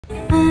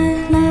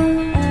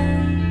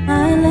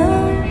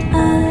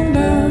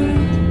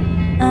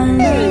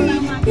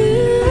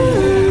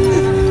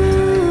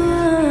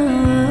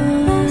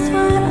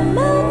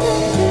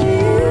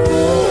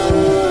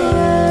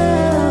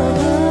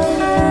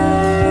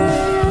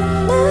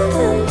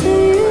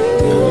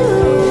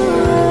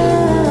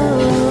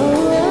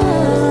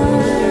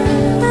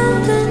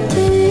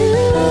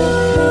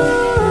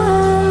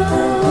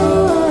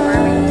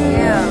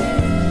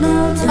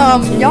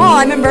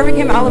I'm in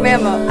Birmingham,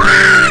 Alabama.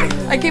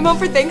 I came home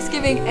for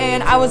Thanksgiving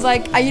and I was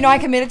like, I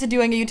committed to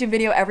doing a YouTube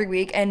video every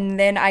week, and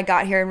then I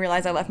got here and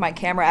realized I left my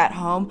camera at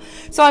home.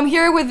 So I'm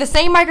here with the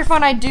same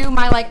microphone I do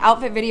my like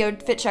outfit video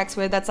fit checks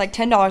with, that's like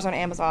 $10 on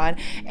Amazon,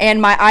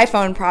 and my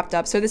iPhone propped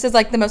up. So this is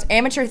like the most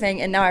amateur thing,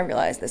 and now I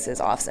realize this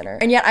is off center.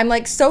 And yet I'm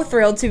like so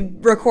thrilled to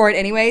record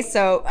anyway,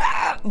 so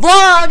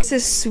vlog! This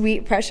is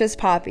Sweet Precious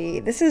Poppy.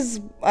 This is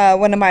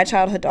one of my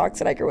childhood dogs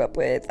that I grew up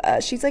with.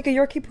 She's like a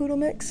Yorkie Poodle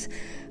mix.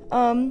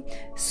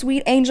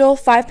 Sweet angel,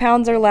 5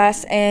 pounds or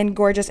less, and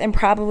gorgeous, and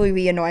probably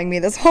be annoying me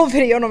this whole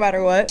video no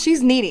matter what.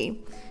 She's needy.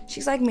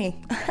 She's like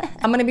me.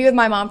 I'm gonna be with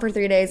my mom for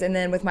 3 days and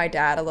then with my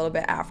dad a little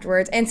bit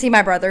afterwards, and see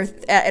my brother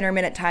at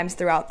intermittent times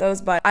throughout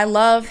those. But I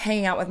love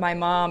hanging out with my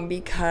mom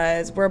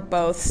because we're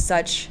both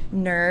such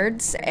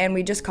nerds, and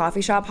we just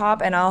coffee shop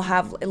hop, and I'll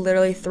have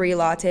literally 3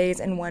 lattes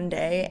in one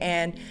day,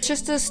 and it's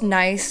just this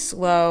nice,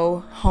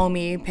 slow,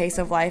 homey pace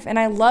of life. And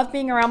I love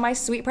being around my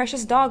sweet,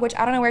 precious dog, which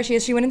I don't know where she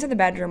is. She went into the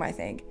bedroom, I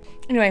think.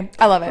 Anyway,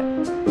 I love it.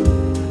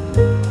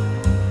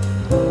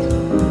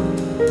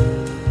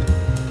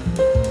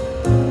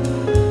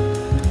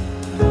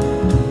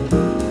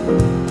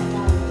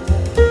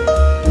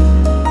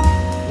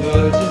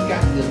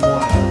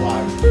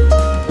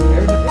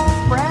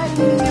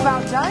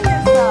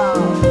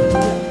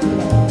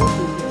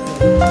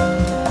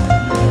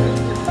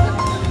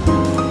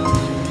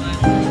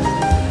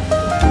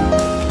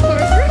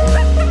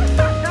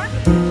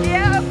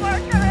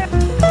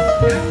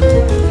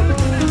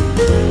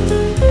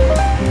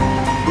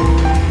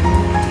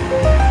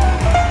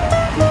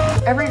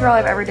 Every girl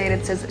I've ever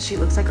dated says that she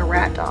looks like a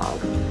rat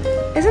dog.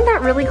 Isn't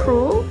that really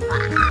cruel?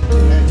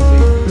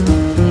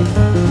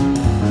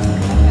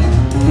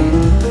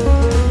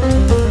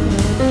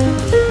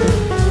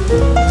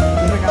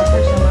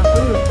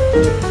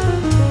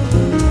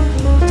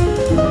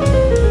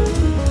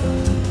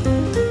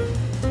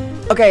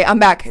 Okay, I'm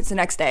back. It's the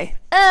next day.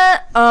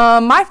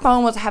 My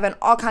phone was having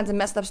all kinds of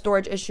messed up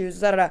storage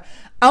issues. I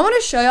want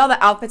to show y'all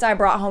the outfits I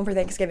brought home for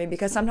Thanksgiving,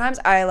 because sometimes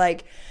I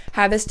like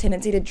have this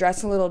tendency to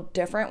dress a little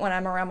different when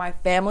I'm around my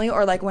family,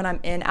 or like when I'm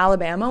in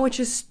Alabama, which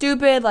is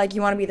stupid. Like,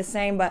 you want to be the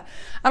same, but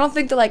I don't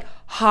think the like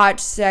hot,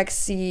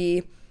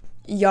 sexy,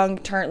 young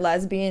turned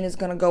lesbian is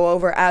gonna go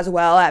over as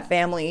well at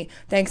family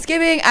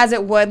Thanksgiving as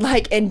it would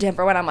like in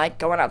Denver when I'm like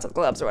going out to the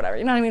clubs or whatever,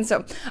 you know what I mean?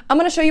 So I'm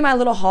gonna show you my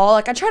little haul.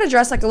 Like, I try to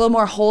dress like a little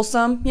more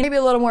wholesome, maybe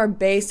a little more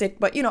basic,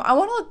 but I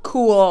want to look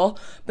cool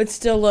but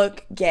still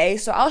look gay.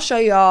 So I'll show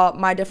y'all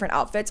my different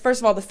outfits. First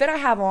of all, the fit I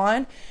have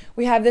on,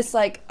 we have this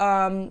like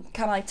kind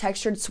of like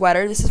textured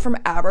sweater. This is from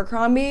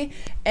Abercrombie,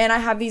 and I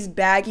have these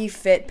baggy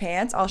fit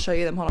pants. I'll show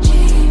you them. Hold on.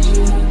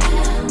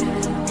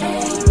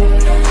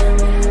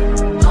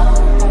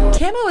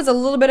 Camo is a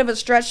little bit of a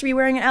stretch to be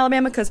wearing in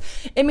Alabama because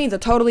it means a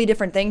totally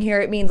different thing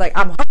here. It means like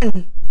I'm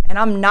hunting, and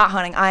I'm not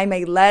hunting. I'm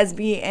a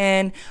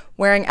lesbian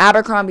wearing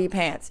Abercrombie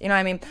pants. You know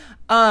what I mean?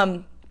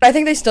 But I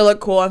think they still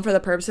look cool, and for the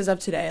purposes of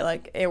today,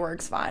 like, it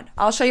works fine.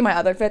 I'll show you my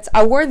other fits.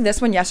 I wore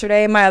this one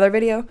yesterday in my other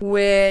video,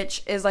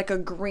 which is like a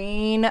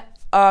green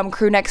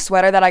crew neck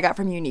sweater that I got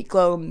from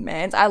Uniqlo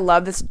Men's. I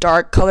love this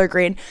dark color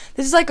green.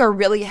 This is like a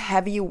really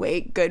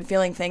heavyweight, good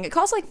feeling thing. It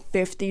costs like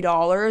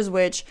 $50,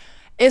 which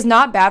is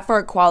not bad for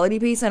a quality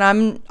piece, and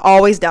I'm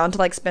always down to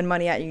like spend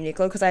money at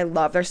Uniqlo because I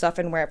love their stuff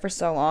and wear it for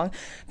so long.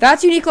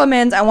 That's Uniqlo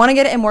Men's. I want to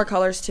get it in more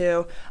colors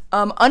too.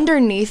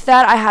 Underneath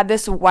that, I had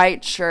this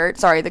white shirt.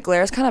 Sorry, the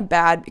glare is kind of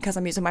bad because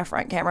I'm using my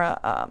front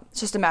camera.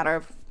 It's just a matter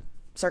of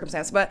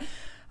circumstance, but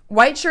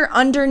white shirt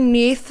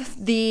underneath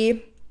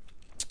the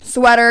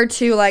sweater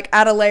to like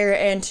add a layer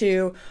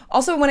into.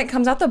 Also, when it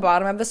comes out the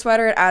bottom of the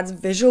sweater, it adds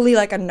visually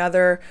like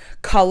another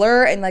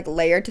color and like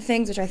layer to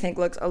things, which I think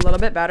looks a little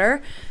bit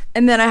better.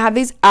 And then I have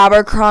these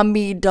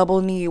Abercrombie double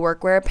knee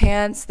workwear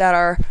pants that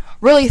are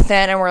really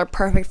thin and were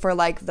perfect for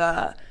like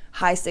the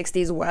high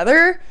 60s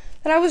weather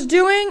that I was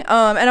doing.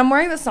 And I'm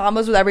wearing the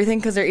Sambas with everything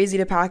because they're easy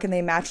to pack and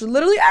they match with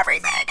literally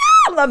everything.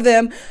 I love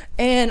them.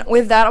 And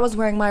with that, I was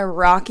wearing my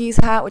Rockies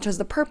hat, which has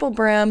the purple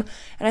brim,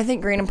 and I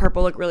think green and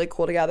purple look really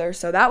cool together.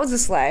 So that was a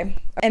sleigh.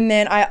 And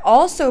then I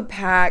also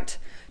packed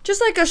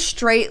just like a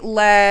straight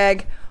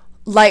leg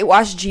light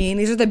wash jean.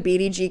 These are the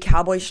BDG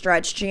cowboy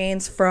stretch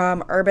jeans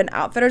from Urban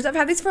Outfitters. I've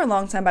had these for a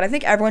long time, but I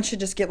think everyone should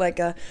just get like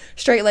a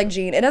straight leg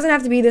jean. It doesn't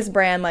have to be this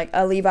brand, like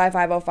a Levi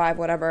 505,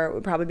 whatever. It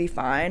would probably be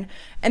fine.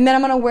 And then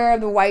I'm gonna wear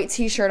the white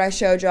t-shirt I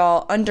showed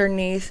y'all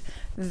underneath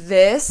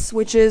this,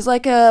 which is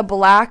like a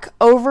black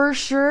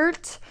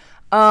overshirt.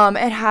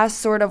 It has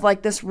sort of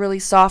like this really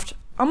soft,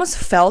 almost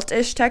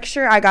felt-ish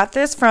texture. I got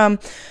this from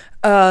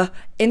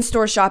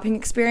in-store shopping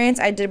experience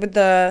I did with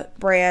the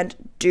brand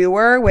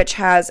Doer, which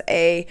has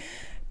a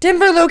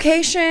Denver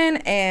location,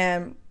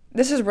 and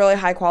this is really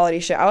high quality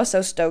shit. I was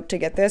so stoked to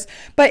get this.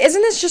 But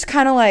isn't this just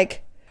kind of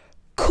like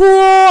cool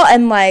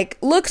and like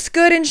looks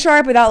good and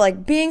sharp without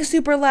like being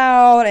super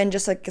loud, and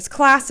just like it's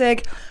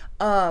classic.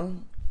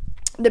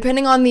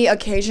 Depending on the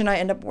occasion I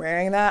end up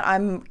wearing that,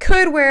 I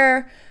could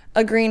wear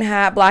a green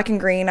hat, black and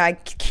green, I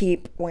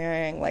keep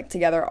wearing like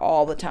together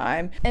all the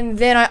time. And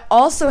then I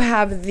also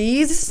have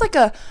these. This is like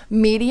a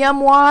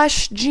medium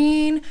wash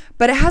jean,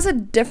 but it has a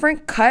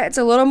different cut. It's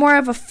a little more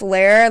of a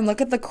flare, and look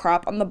at the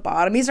crop on the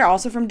bottom. These are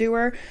also from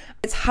Dewar.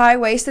 It's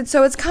high-waisted,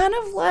 so it's kind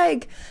of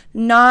like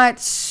not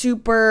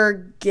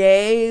super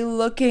gay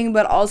looking,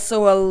 but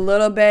also a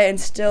little bit,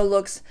 and still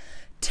looks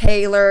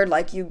tailored,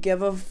 like you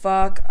give a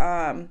fuck.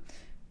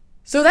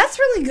 So that's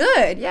really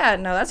good. Yeah,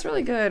 no, that's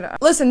really good.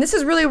 Listen, this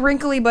is really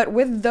wrinkly, but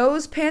with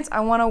those pants, I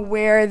want to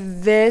wear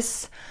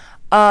this.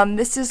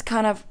 This is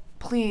kind of,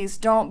 please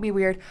don't be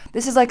weird.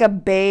 This is like a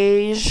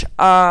beige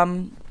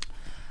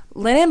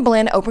linen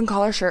blend open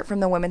collar shirt from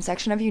the women's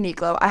section of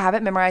Uniqlo. I have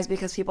it memorized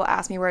because people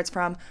ask me where it's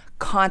from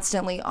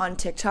constantly on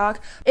TikTok.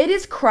 It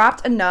is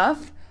cropped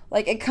enough.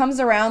 Like, it comes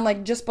around,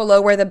 like, just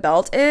below where the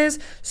belt is.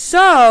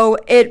 So,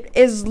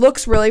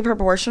 looks really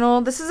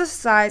proportional. This is a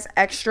size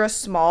extra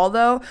small,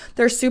 though.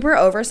 They're super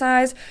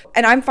oversized.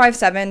 And I'm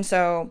 5'7",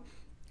 so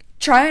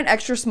try an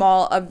extra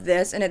small of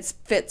this, and it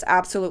fits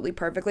absolutely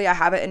perfectly. I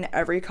have it in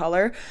every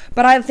color.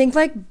 But I think,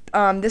 like,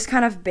 this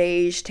kind of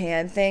beige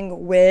tan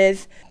thing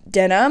with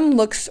denim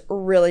looks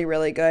really,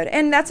 really good.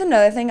 And that's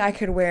another thing I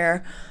could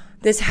wear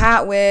this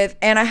hat with.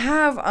 And I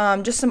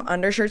have just some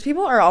undershirts.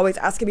 People are always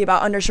asking me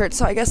about undershirts,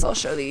 so I guess I'll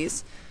show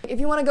these. If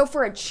you want to go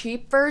for a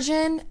cheap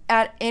version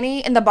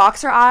in the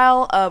boxer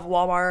aisle of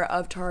Walmart,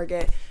 of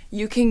Target,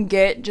 you can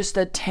get just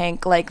a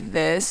tank like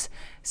this.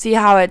 See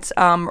how it's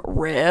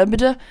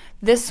ribbed?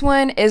 This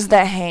one is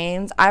the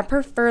Hanes. I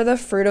prefer the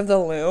Fruit of the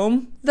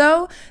Loom,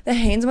 though. The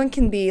Hanes one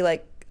can be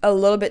like a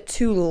little bit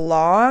too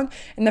long,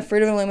 and the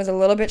Fruit of the Loom is a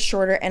little bit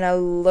shorter and a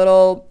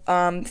little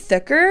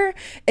thicker.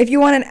 If you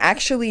want an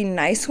actually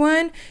nice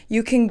one,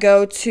 you can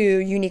go to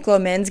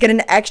Uniqlo Men's, get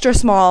an extra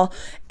small,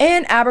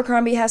 and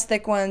Abercrombie has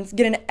thick ones,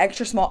 get an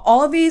extra small.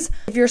 All of these,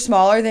 if you're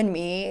smaller than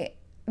me,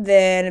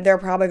 then they're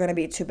probably going to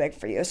be too big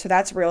for you, so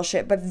that's real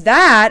shit. But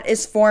that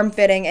is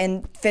form-fitting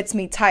and fits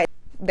me tight.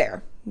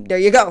 There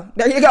you go,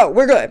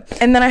 we're good.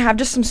 And then I have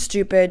just some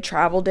stupid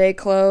travel day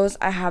clothes.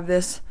 I have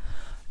this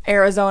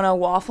Arizona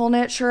waffle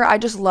knit shirt. I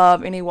just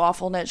love any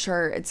waffle knit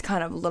shirt. It's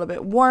kind of a little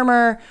bit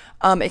warmer.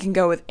 It can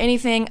go with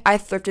anything. I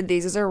thrifted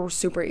these. These are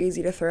super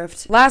easy to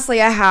thrift.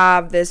 Lastly, I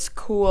have this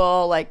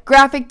cool like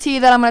graphic tee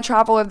that I'm gonna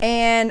travel with,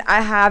 and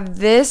I have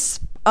this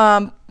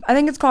I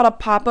think it's called a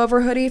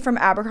popover hoodie from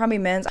Abercrombie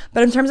Men's.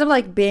 But in terms of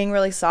like being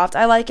really soft,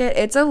 I like it.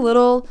 It's a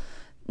little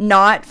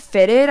not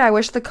fitted. I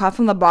wish the cuff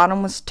on the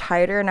bottom was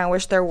tighter, and I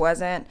wish there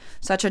wasn't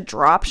such a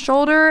drop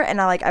shoulder, and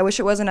I wish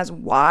it wasn't as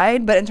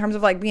wide. But in terms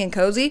of like being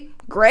cozy,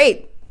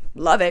 great.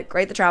 Love it.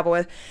 Great to travel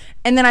with.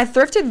 And then I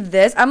thrifted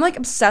this. I'm like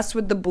obsessed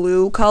with the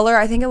blue color.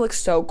 I think it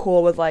looks so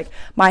cool with like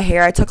my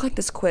hair. I took like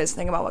this quiz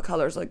thing about what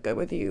colors look good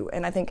with you,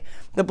 and I think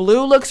the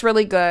blue looks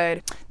really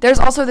good. There's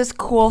also this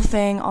cool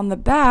thing on the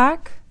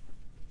back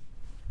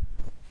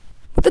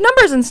with the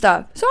numbers and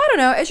stuff. So I don't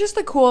know. It's just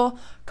a cool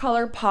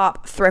color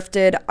pop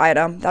thrifted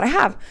item that I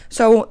have.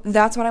 So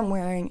that's what I'm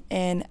wearing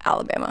in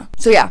Alabama.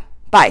 So yeah,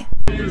 bye.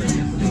 Church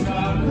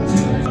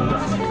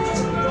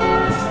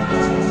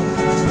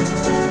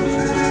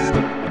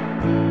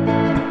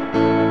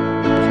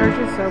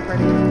is so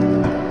pretty.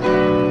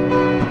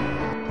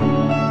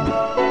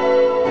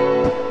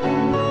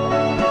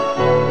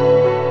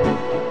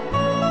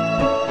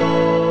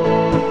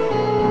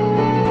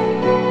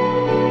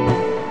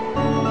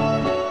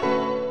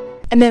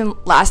 And then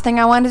last thing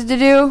I wanted to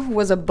do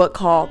was a book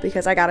haul,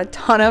 because I got a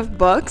ton of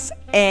books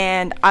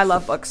and I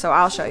love books, so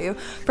I'll show you.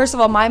 First of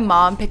all, my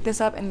mom picked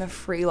this up in the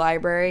free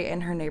library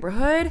in her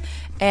neighborhood,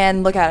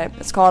 and look at it.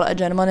 It's called A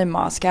Gentleman in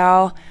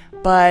Moscow,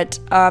 but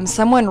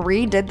someone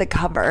redid the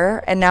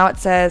cover, and now it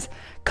says,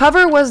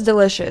 "Cover was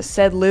delicious,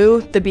 said Lou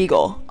the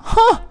Beagle."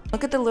 Huh!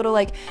 Look at the little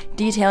like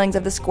detailings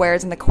of the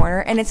squares in the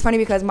corner. And it's funny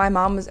because my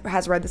mom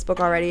has read this book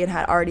already and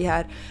had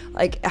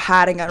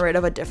and got rid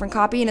of a different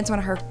copy, and it's one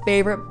of her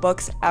favorite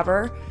books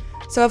ever.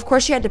 So of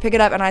course she had to pick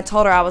it up, and I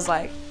told her, I was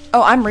like,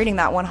 oh, I'm reading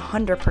that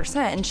 100%.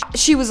 And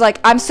she was like,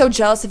 I'm so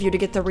jealous of you to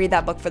get to read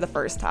that book for the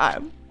first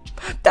time.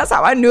 That's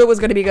how I knew it was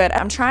going to be good.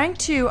 I'm trying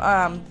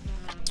to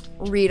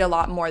read a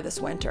lot more this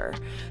winter,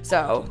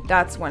 so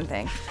that's one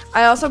thing.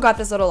 I also got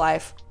this Little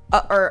Life.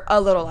 A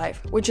Little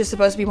Life, which is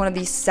supposed to be one of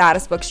the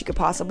saddest books you could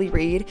possibly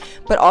read,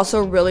 but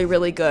also really,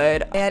 really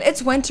good. And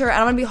it's winter, and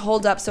I'm gonna be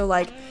holed up, so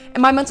like,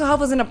 and my mental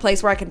health is in a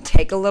place where I can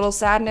take a little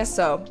sadness,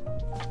 so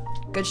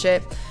good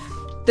shit.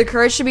 The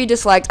Courage to be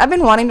Disliked. I've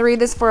been wanting to read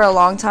this for a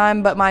long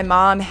time, but my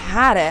mom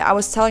had it. I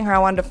was telling her I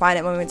wanted to find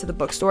it when we went to the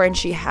bookstore, and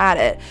she had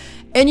it.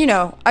 And you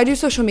know, I do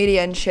social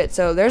media and shit,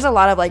 so there's a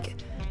lot of like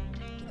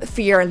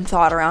fear and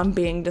thought around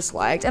being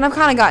disliked, and I've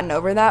kind of gotten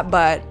over that,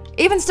 but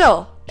even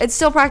still, it's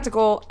still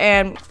practical,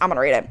 and I'm gonna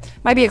read it.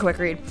 Might be a quick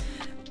read.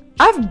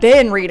 I've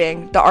been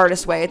reading The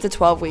Artist's Way. It's a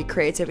 12-week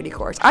creativity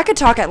course. I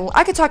could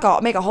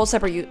make a whole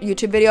separate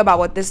YouTube video about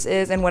what this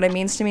is and what it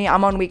means to me.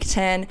 I'm on week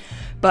 10,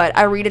 but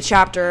I read a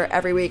chapter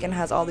every week and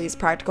has all these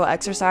practical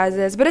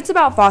exercises. But it's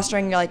about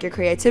fostering like your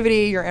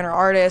creativity, your inner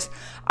artist.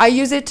 I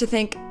use it to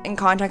think in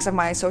context of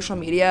my social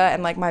media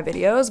and like my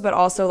videos, but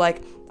also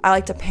like I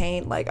like to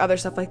paint, like other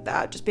stuff like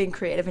that, just being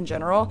creative in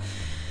general.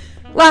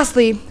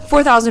 Lastly,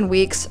 4,000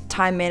 Weeks,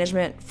 Time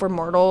Management for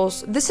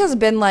Mortals. This has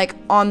been like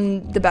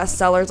on the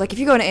bestsellers. Like if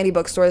you go to any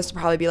bookstore, this will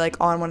probably be like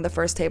on one of the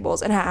first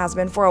tables, and it has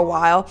been for a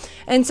while.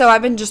 And so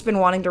I've just been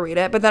wanting to read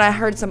it, but then I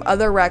heard some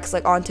other recs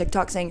like on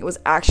TikTok saying it was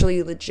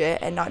actually legit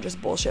and not just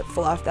bullshit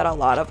fluff that a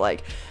lot of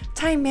like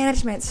time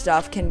management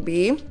stuff can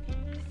be.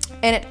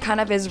 And it kind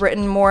of is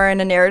written more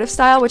in a narrative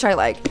style, which I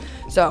like.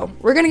 So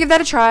we're gonna give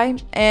that a try,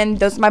 and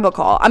this is my book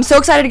haul. I'm so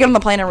excited to get on the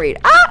plane and read.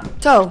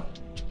 So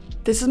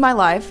this is my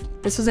life.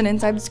 This was an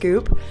inside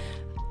scoop.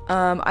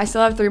 I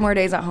still have 3 more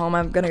days at home.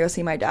 I'm gonna go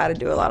see my dad and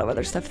do a lot of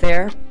other stuff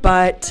there.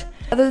 But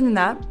other than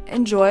that,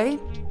 enjoy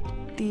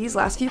these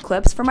last few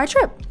clips from my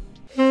trip.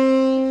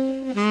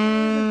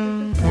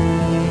 Come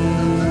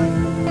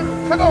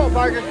on,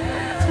 Parker.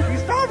 You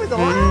started the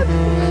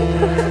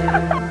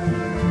line.